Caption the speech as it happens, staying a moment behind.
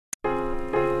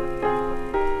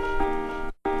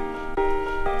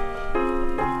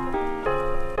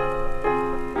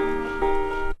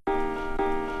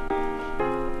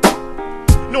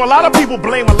know, a lot of people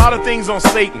blame a lot of things on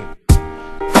Satan.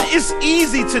 It's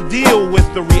easy to deal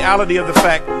with the reality of the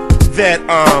fact that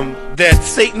that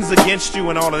Satan's against you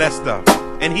and all of that stuff,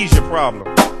 and he's your problem.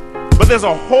 But there's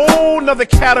a whole nother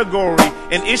category,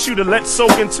 an issue to let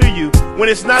soak into you when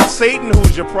it's not Satan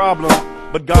who's your problem,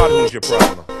 but God who's your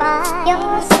problem.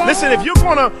 Listen, if you're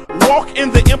going to walk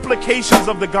in the implications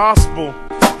of the gospel,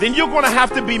 then you're going to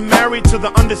have to be married to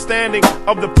the understanding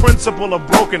of the principle of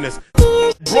brokenness.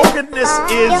 Brokenness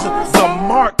is the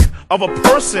mark of a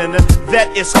person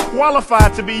that is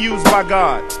qualified to be used by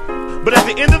God. But at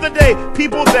the end of the day,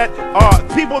 people that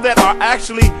are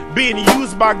actually being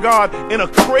used by God in a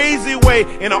crazy way,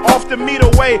 in an off the meter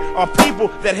way, are people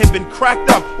that have been cracked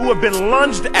up, who have been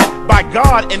lunged at by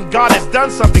God, and God has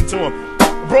done something to them.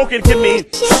 Broken can mean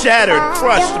shattered,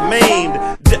 crushed, maimed,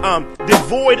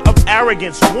 devoid of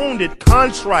arrogance, wounded,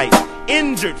 contrite,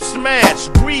 injured,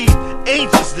 smashed, grieved,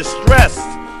 anxious, distressed,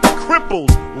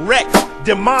 crippled, wrecked,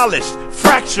 demolished,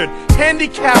 fractured,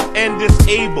 handicapped, and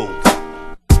disabled.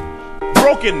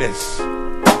 Brokenness,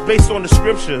 based on the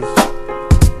scriptures,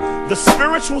 the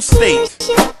spiritual state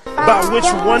by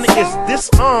which one is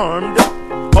disarmed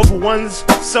of one's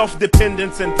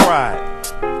self-dependence and pride,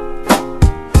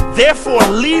 therefore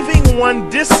leaving one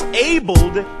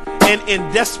disabled and in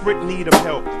desperate need of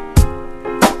help,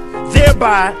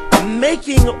 thereby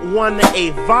making one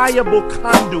a viable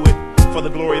conduit for the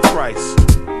glory of Christ.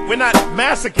 We're not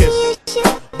masochists,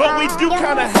 but we do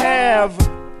kind of have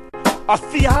a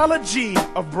theology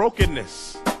of brokenness.